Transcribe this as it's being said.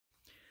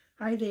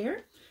Hi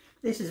there,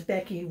 this is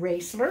Becky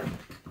Roesler,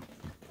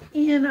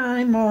 and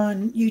I'm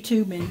on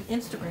YouTube and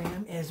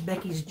Instagram as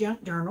Becky's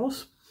Junk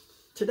Journals.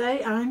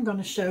 Today I'm going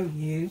to show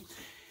you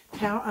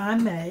how I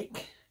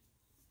make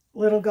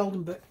little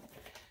golden book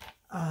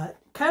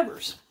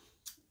covers.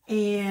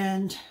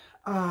 And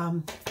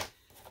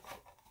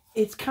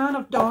it's kind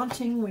of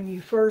daunting when you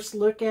first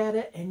look at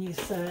it and you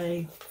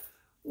say,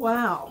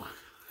 wow,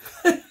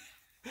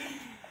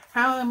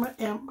 how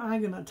am I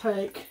going to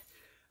take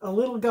a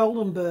little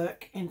golden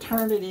book and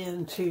turn it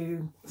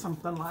into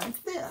something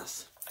like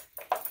this?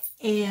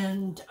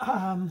 And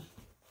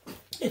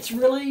it's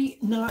really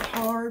not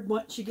hard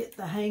once you get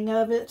the hang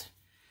of it.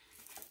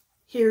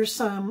 Here's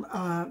some,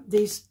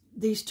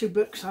 these two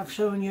books I've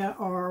shown you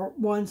are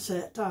ones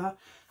that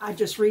I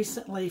just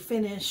recently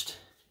finished,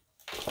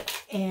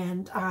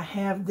 and I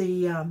have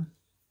the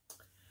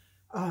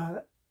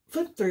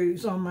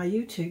flip-throughs on my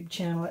YouTube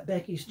channel at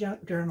Becky's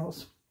Junk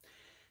Journals.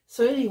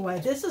 So anyway,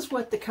 this is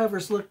what the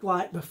covers look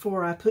like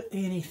before I put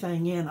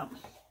anything in them.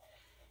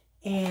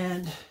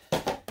 And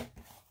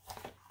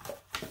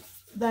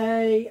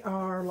they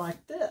are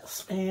like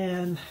this.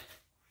 And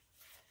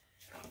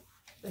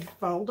they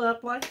fold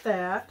up like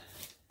that.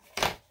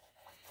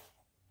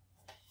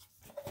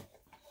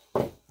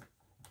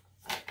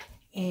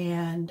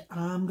 And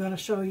I'm going to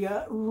show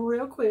you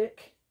real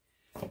quick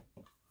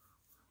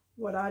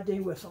what I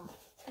do with them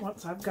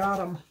once I've got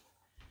them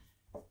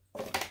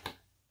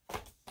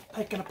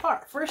taken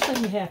apart. First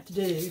thing you have to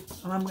do,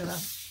 and I'm going to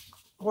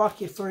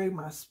walk you through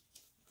my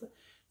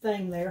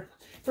thing there.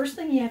 First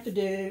thing you have to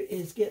do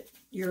is get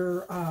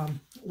your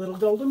little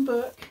golden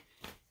book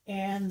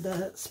and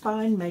the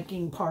spine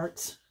making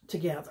parts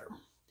together.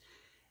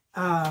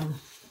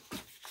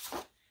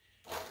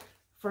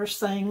 First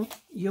thing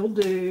you'll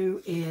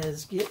do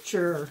is get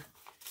you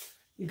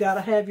got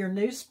to have your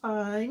new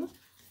spine.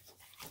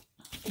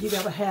 You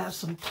got to have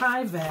some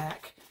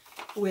tie-back,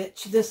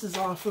 which this is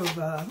off of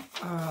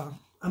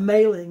a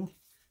mailing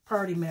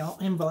party mail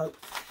envelope.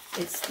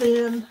 It's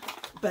thin,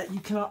 but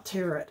you cannot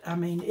tear it. I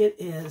mean, it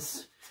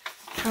is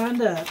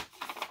kind of,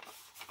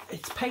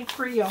 it's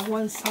papery on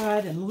one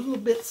side and a little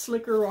bit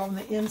slicker on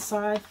the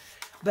inside,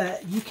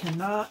 but you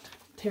cannot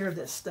tear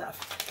this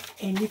stuff.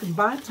 And you can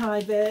buy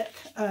tie-back.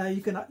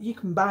 You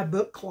can buy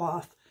book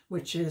cloth,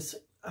 which is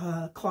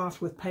cloth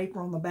with paper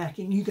on the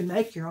backing. You can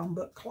make your own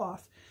book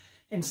cloth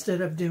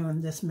instead of doing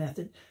this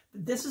method.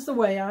 This is the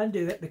way I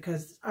do it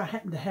because I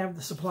happen to have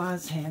the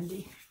supplies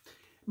handy.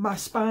 My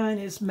spine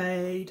is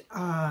made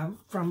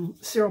from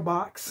cereal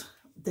box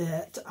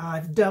that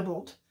I've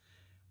doubled.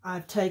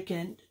 I've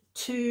taken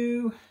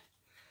two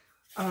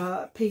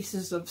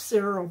pieces of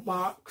cereal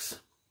box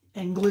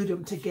and glued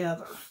them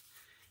together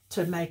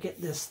to make it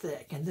this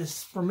thick. And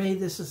this, for me,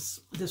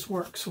 this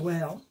works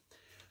well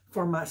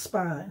for my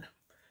spine.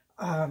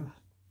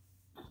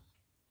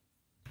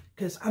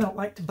 Because I don't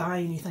like to buy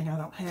anything I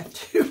don't have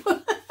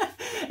to.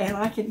 And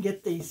I can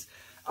get these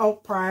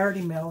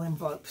priority mail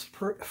envelopes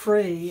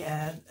free,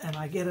 and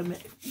I get them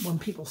when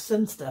people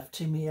send stuff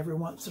to me every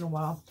once in a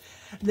while.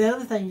 The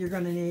other thing you're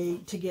going to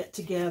need to get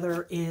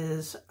together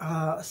is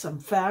some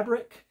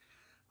fabric,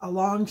 a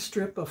long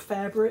strip of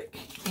fabric,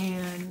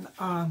 and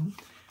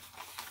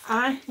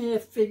I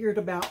have figured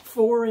about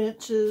 4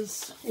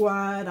 inches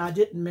wide. I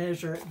didn't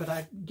measure it, but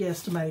I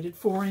guesstimated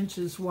 4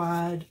 inches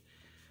wide,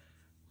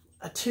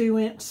 a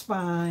 2-inch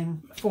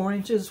spine, 4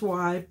 inches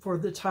wide for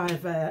the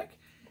tie-back,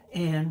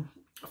 and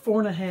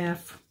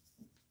 4.5,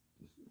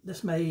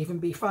 this may even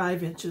be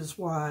 5 inches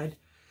wide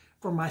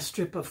for my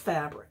strip of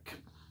fabric.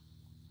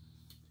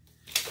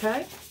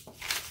 Okay?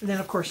 And then,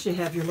 of course, you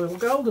have your little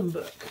golden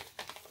book.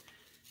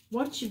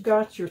 Once you've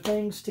got your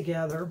things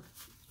together,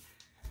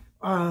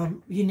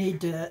 you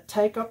need to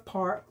take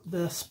apart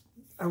this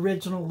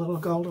original little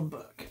golden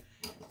book.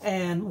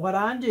 And what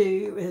I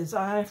do is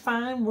I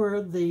find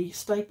where the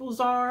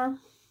staples are.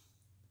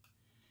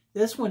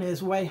 This one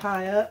is way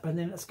high up, and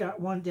then it's got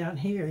one down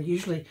here.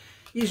 Usually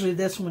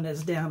this one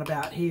is down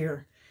about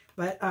here.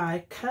 But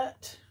I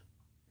cut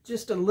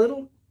just a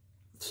little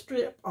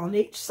strip on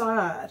each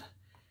side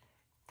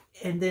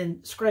and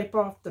then scrape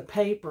off the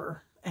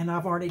paper. And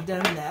I've already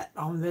done that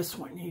on this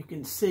one. You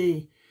can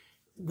see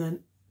the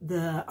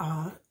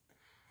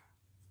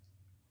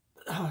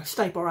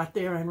staple right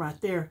there and right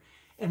there.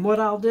 And what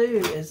I'll do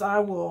is I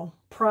will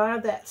pry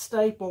that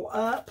staple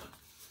up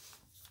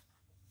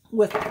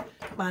with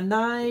my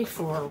knife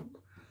or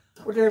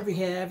whatever you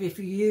have. If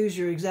you use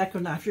your X-Acto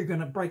knife, you're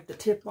going to break the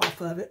tip off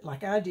of it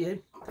like I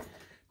did.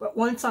 But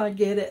once I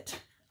get it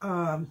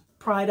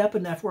pried up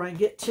enough where I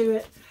get to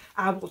it,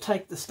 I will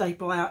take the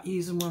staple out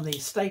using one of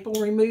these staple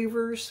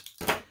removers,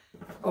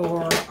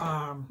 or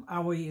I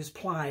will use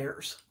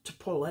pliers to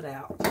pull it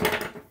out.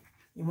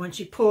 And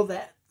once you pull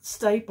that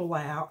staple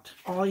out,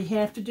 all you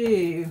have to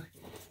do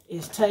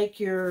is take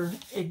your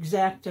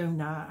X-Acto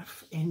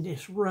knife and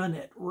just run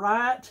it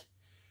right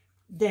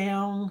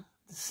down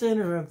the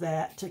center of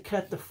that to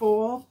cut the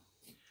foil,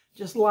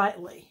 just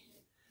lightly.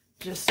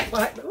 Just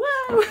lightly.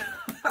 Whoa!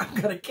 I'm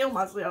going to kill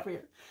myself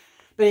here.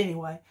 But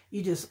anyway,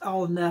 you just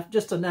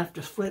just enough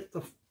to flip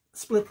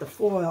split the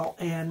foil,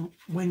 and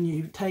when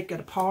you take it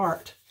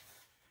apart,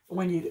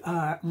 when you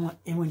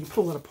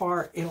pull it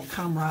apart, it'll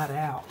come right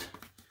out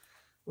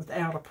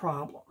without a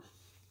problem.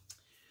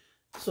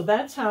 So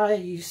that's how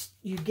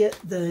you get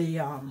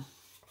the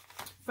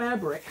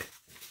fabric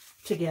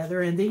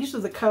together. And these are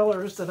the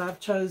colors that I've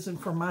chosen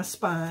for my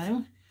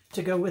spine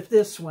to go with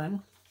this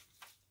one.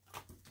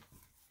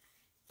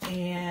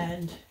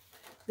 And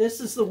this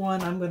is the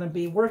one I'm going to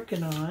be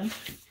working on.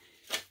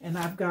 And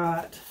I've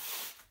got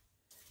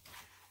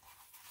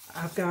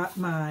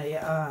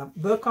my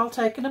book all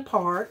taken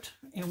apart.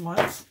 And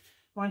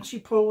once you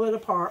pull it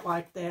apart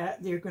like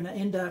that, you're going to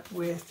end up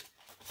with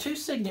 2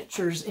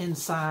 signatures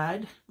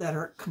inside that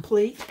are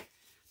complete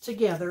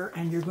together,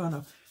 and you're going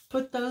to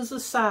put those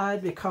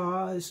aside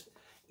because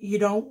you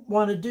don't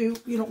want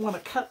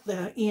to cut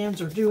the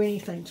ends or do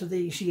anything to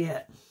these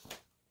yet.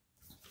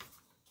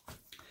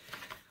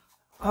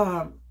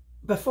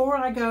 Before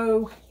I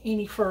go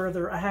any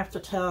further, I have to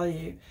tell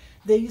you,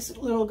 these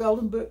little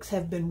golden books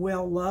have been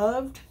well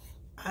loved.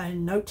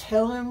 I'm no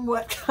telling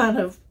what kind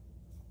of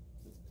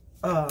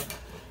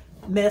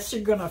mess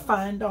you're going to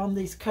find on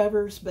these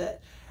covers,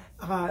 but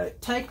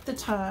take the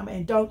time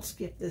and don't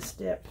skip this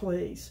step,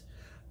 please.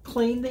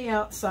 Clean the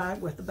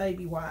outside with the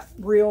baby wipe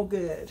real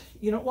good.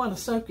 You don't want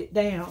to soak it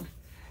down.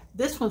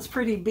 This one's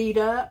pretty beat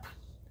up,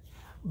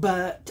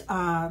 but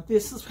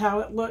this is how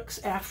it looks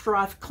after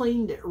I've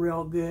cleaned it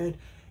real good.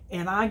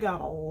 And I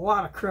got a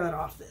lot of crud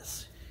off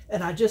this.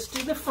 And I just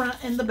do the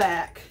front and the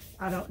back.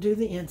 I don't do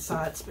the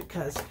insides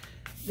because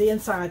the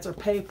insides are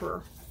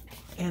paper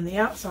and the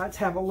outsides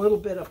have a little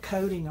bit of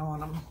coating on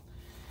them.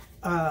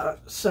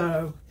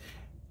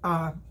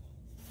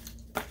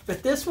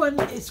 But this one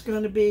is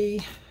going to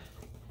be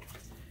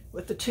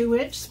with the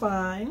 2-inch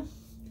spine,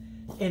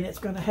 and it's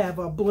going to have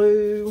a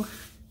blue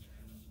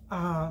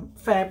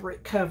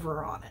fabric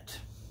cover on it.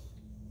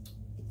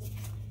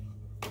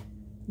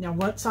 Now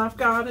once I've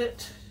got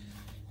it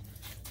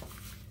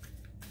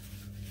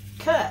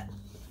cut,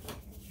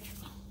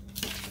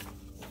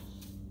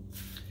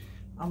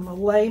 I'm going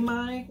to lay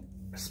my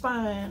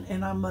spine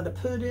and I'm going to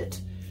put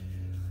it,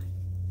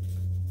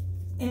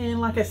 and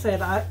like I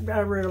said, I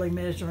rarely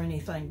measure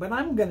anything, but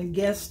I'm going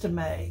to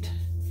guesstimate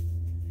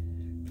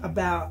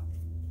about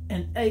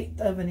 1/8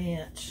 of an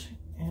inch,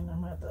 and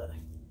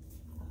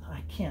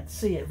I can't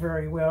see it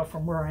very well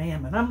from where I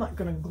am, and I'm not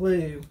going to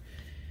glue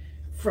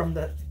from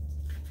the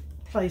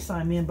place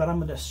I'm in, but I'm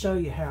going to show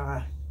you how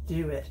I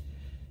do it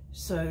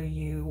so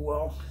you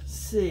will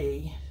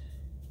see.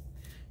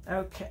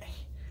 Okay,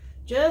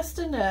 just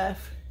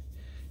enough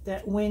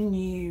that when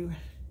you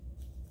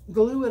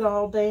glue it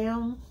all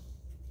down,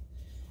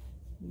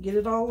 get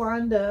it all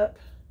lined up,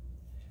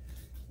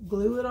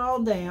 glue it all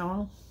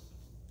down.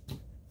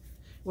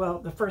 Well,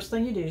 the first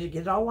thing you do is you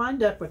get it all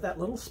lined up with that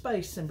little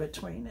space in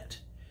between it.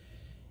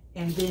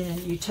 And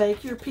then you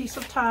take your piece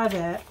of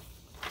Tyvek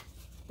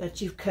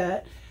that you've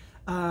cut.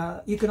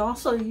 You can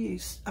also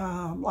use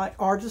like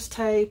artist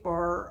tape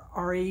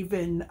or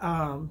even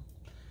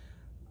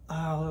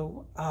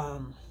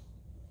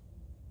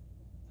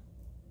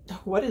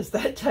what is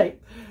that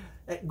tape?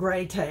 That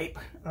gray tape.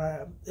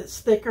 It's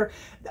thicker.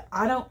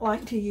 I don't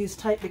like to use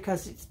tape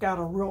because it's got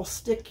a real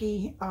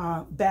sticky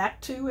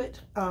back to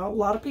it. A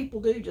lot of people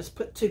do just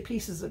put 2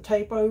 pieces of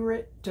tape over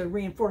it to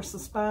reinforce the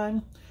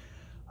spine.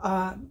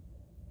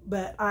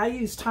 But I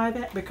use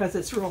Tyvek because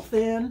it's real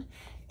thin,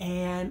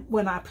 and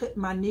when I put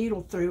my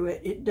needle through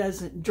it, it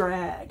doesn't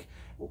drag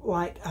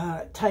like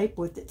tape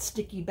with its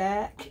sticky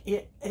back.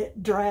 It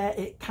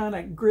kind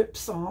of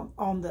grips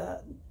on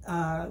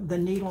the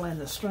needle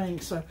and the string,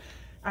 so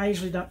I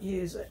usually don't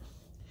use it.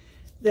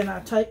 Then I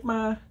take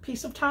my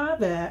piece of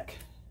Tyvek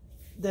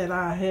that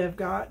I have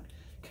got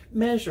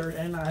measured,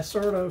 and I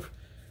sort of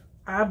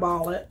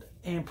eyeball it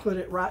and put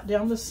it right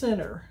down the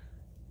center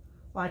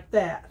like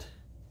that.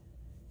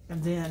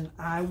 And then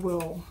I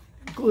will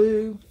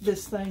glue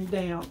this thing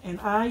down. And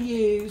I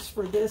use,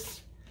 for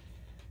this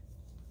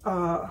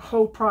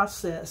whole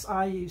process,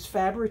 I use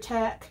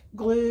Fabri-Tac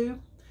glue.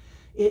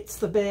 It's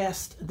the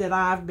best that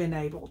I've been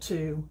able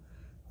to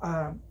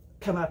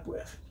come up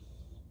with.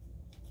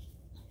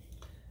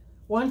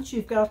 Once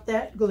you've got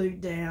that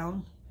glued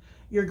down,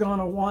 you're going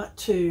to want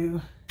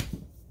to,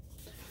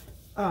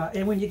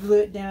 and when you glue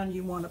it down,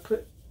 you want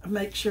to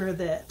make sure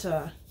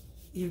that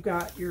you've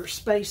got your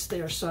space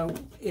there so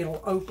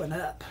it'll open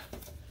up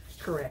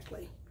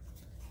correctly.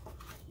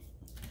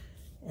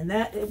 And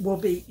that it will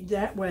be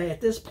that way.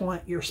 At this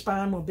point, your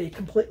spine will be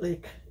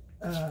completely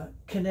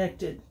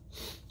connected.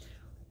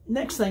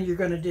 Next thing you're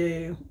going to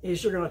do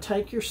is you're going to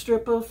take your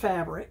strip of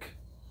fabric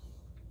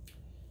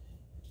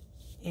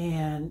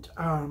and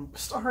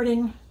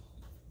starting,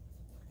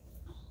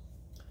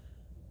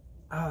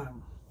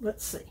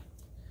 let's see,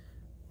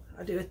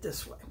 I do it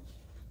this way.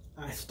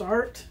 I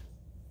start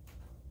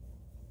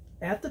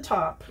at the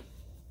top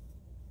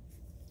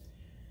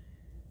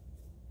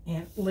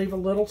and leave a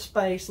little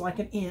space like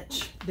 1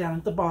 inch down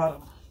at the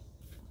bottom,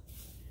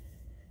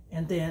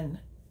 and then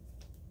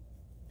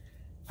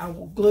I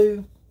will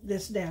glue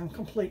this down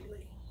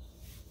completely.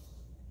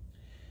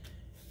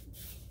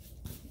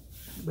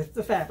 with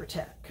the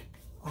Fabri-Tac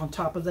on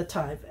top of the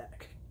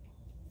Tyvek.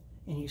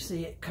 And you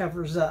see it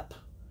covers up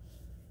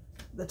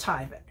the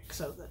Tyvek,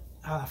 so the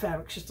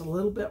fabric's just a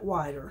little bit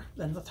wider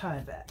than the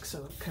Tyvek, so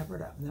it'll cover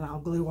it up. And then I'll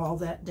glue all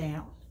that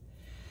down.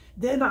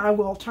 Then I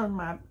will turn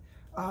my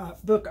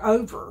book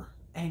over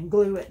and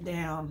glue it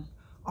down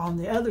on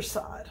the other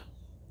side.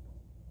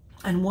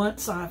 And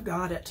once I've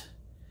got it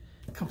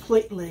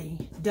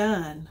completely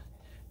done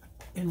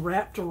and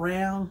wrapped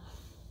around,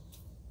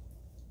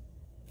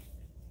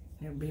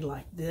 it'll be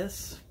like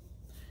this.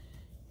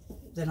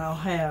 Then I'll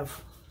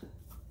have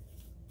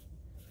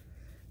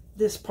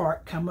this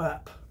part come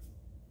up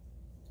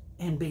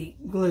and be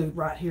glued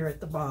right here at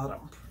the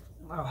bottom.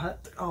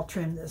 I'll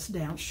trim this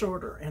down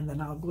shorter, and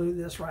then I'll glue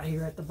this right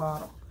here at the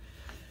bottom.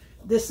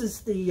 This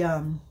is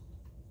the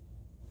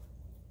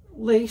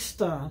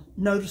least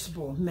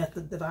noticeable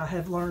method that I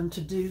have learned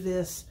to do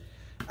this.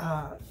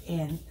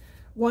 And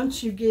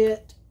once you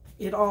get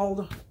it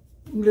all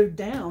glued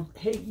down,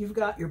 hey, you've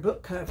got your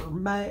book cover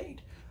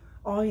made.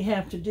 All you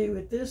have to do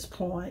at this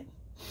point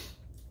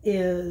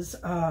is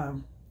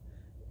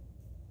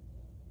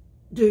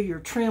do your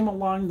trim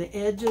along the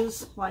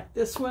edges like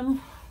this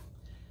one.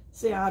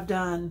 See, I've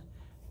done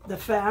the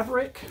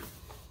fabric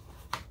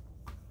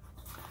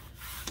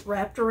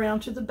wrapped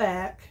around to the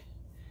back,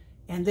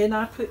 and then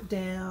I put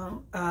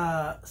down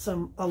a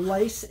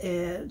lace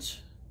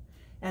edge,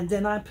 and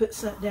then I put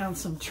down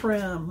some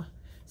trim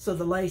so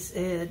the lace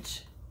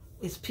edge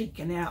is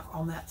peeking out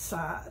on that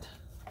side.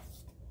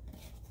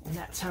 And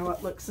that's how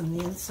it looks in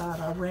the inside.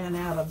 I ran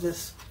out of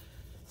this,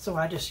 so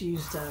I just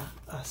used a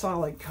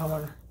solid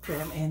color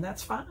trim, and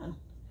that's fine.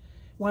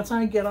 Once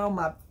I get all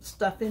my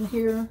stuff in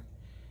here,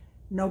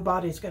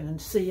 nobody's going to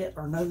see it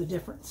or know the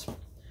difference.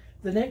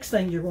 The next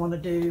thing you're going to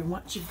do,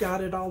 once you've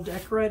got it all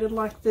decorated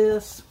like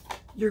this,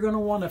 you're going to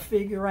want to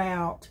figure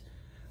out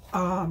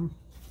how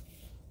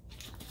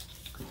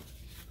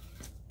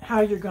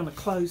you're going to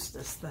close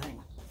this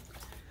thing.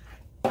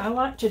 I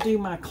like to do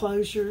my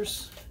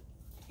closures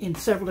in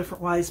several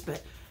different ways,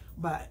 but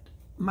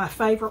my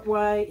favorite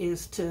way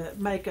is to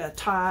make a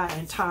tie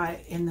and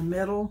tie in the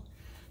middle.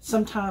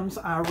 Sometimes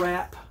I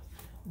wrap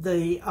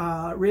the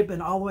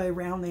ribbon all the way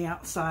around the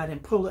outside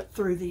and pull it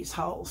through these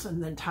holes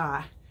and then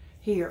tie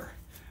here.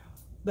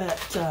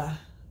 But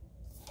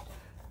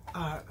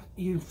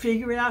you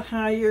figure out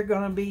how you're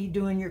going to be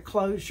doing your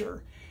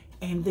closure,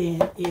 and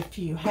then if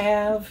you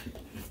have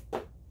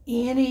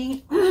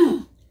any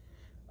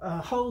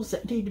holes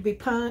that need to be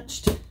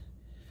punched,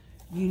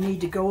 you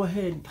need to go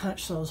ahead and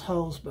punch those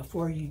holes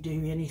before you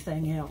do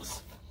anything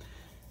else,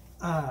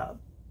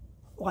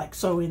 like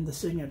sew in the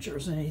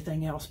signatures and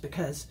anything else,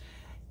 because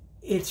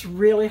it's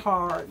really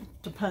hard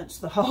to punch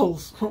the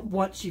holes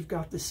once you've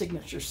got the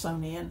signature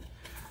sewn in.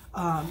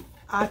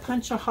 I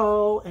punch a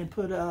hole and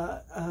put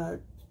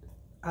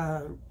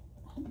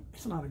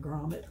it's not a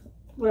grommet,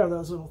 what are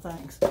those little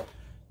things?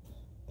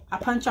 I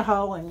punch a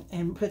hole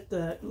and put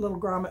the little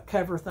grommet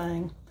cover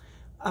thing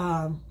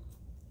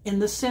in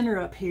the center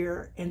up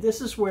here, and this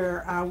is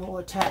where I will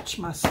attach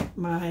my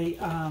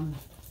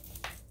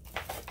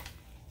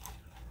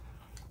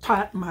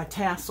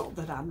tassel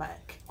that I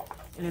make.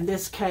 And in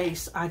this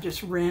case, I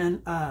just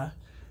ran a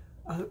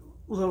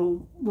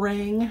little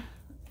ring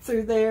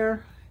through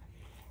there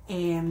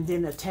and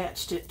then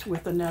attached it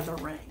with another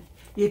ring.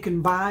 You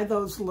can buy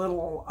those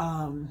little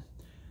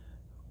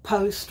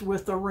posts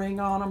with a ring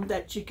on them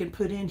that you can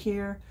put in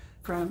here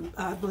from,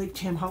 I believe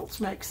Tim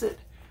Holtz makes it.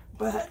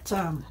 But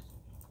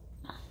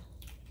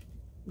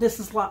this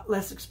is a lot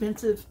less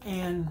expensive,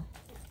 and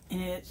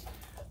it,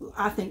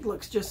 I think,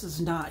 looks just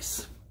as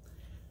nice.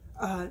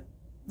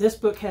 This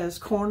book has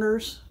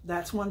corners.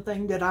 That's one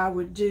thing that I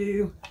would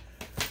do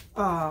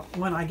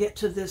when I get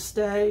to this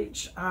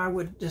stage. I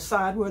would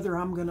decide whether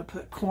I'm going to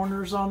put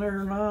corners on it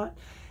or not.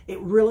 It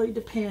really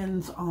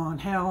depends on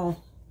how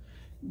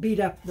beat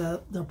up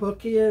the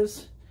book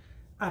is.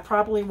 I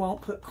probably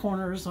won't put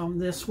corners on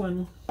this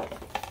one.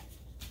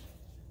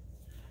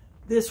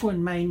 This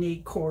one may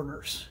need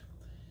corners.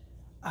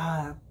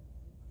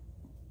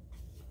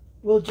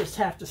 We'll just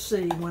have to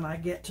see when I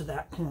get to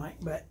that point.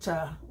 But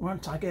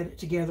once I get it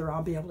together,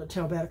 I'll be able to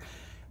tell better.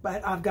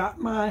 But I've got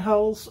my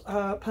holes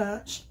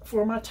punched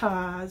for my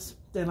ties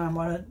that I'm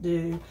going to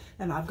do.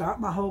 And I've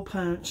got my hole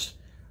punched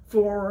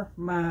for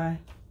my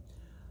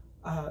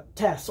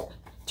tassel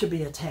to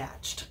be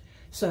attached.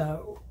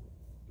 So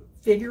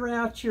figure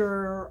out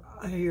your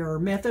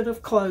method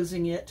of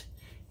closing it,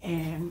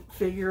 and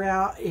figure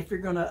out if you're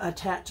going to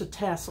attach a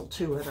tassel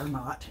to it or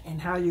not, and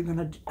how you're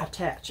going to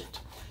attach it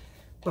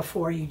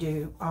before you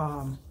do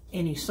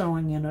any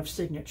sewing in of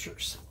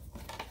signatures.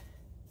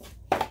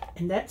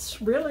 And that's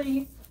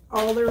really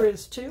all there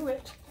is to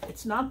it.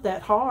 It's not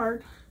that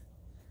hard.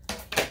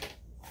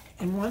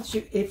 And once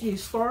if you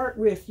start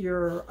with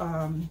your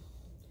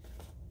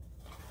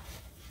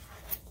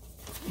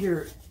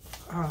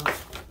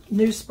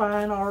new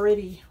spine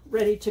already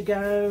ready to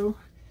go,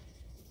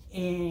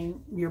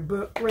 and your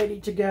book ready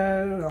to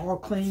go, all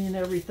clean and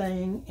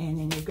everything, and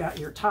then you've got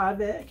your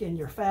Tyvek and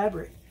your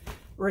fabric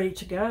ready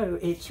to go,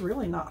 it's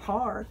really not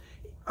hard.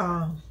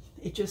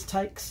 It just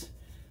takes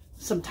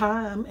some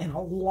time and a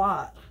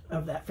lot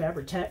of that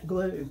Fabri-Tac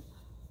glue.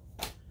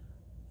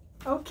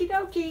 Okie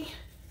dokie.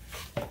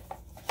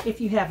 If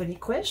you have any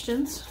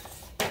questions,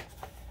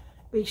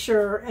 be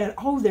sure. And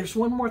oh, there's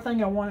one more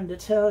thing I wanted to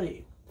tell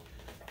you.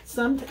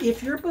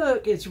 If your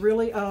book is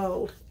really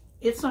old,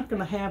 it's not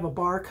going to have a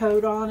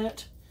barcode on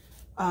it.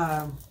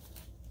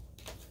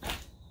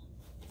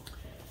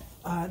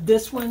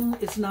 This one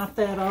is not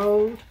that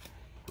old,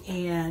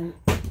 and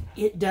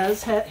it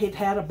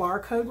had a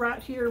barcode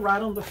right here,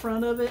 right on the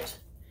front of it.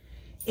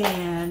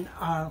 And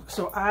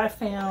so I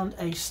found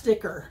a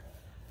sticker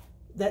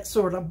that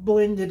sort of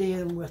blended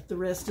in with the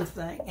rest of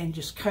the thing and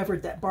just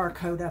covered that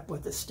barcode up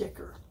with a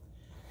sticker.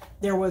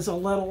 There was a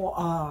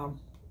little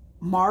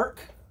mark.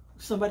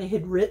 Somebody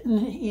had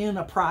written in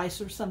a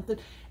price or something,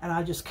 and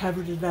I just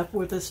covered it up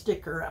with a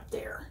sticker up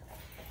there.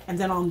 And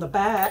then on the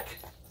back,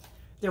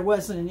 there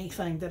wasn't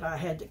anything that I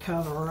had to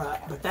cover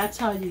up. But that's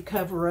how you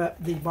cover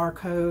up the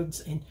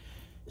barcodes and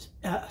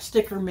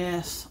sticker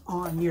mess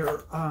on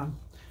your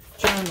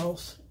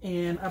journals.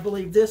 And I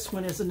believe this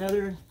one is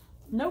another,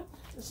 nope,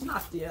 it's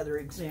not the other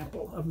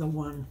example of the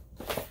one.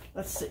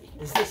 Let's see,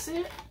 is this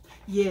it?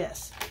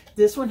 Yes,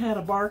 this one had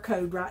a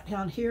barcode right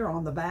down here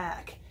on the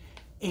back.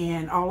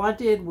 And all I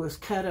did was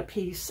cut a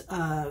piece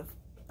of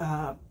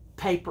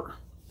paper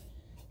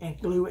and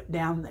glue it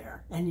down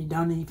there. And you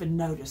don't even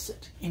notice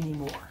it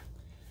anymore.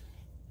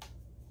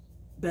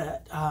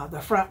 But the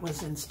front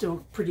was in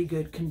still pretty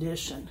good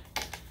condition.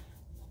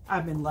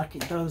 I've been lucky.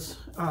 Those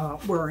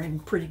were in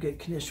pretty good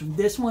condition.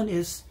 This one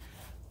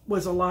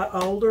was a lot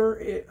older,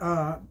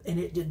 and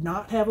it did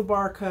not have a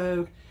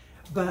barcode.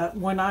 But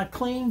when I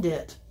cleaned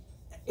it,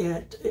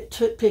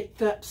 it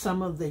picked up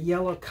some of the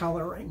yellow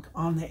coloring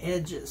on the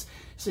edges.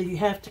 So you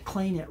have to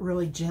clean it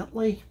really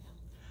gently.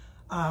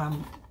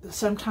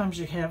 Sometimes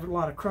you have a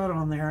lot of crud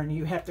on there, and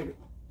you have to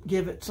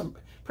give it some,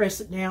 press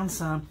it down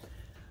some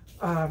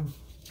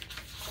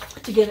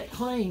to get it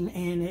clean,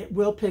 and it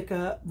will pick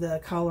up the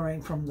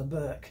coloring from the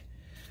book.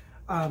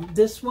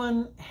 This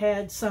one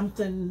had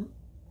something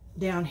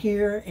down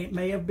here. It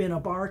may have been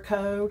a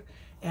barcode,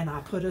 and I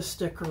put a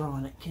sticker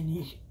on it. Can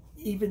you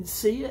even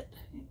see it?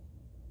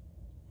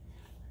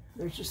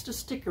 There's just a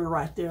sticker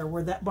right there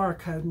where that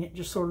barcode, and it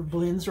just sort of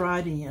blends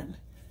right in.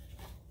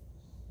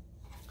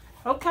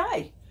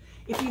 Okay,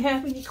 if you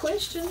have any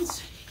questions,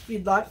 if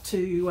you'd like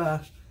to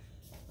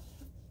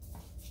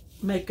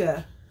make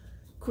a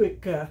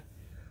quick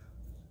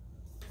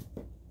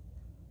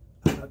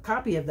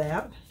copy of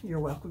that, you're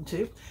welcome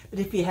to. But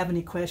if you have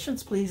any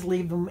questions, please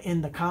leave them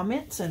in the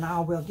comments, and I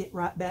will get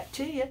right back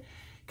to you.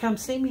 Come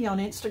see me on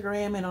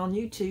Instagram and on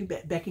YouTube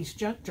at Becky's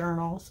Junk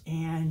Journals,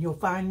 and you'll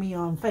find me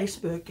on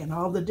Facebook and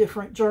all the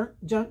different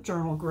junk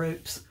journal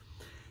groups.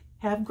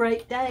 Have a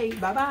great day.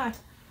 Bye-bye.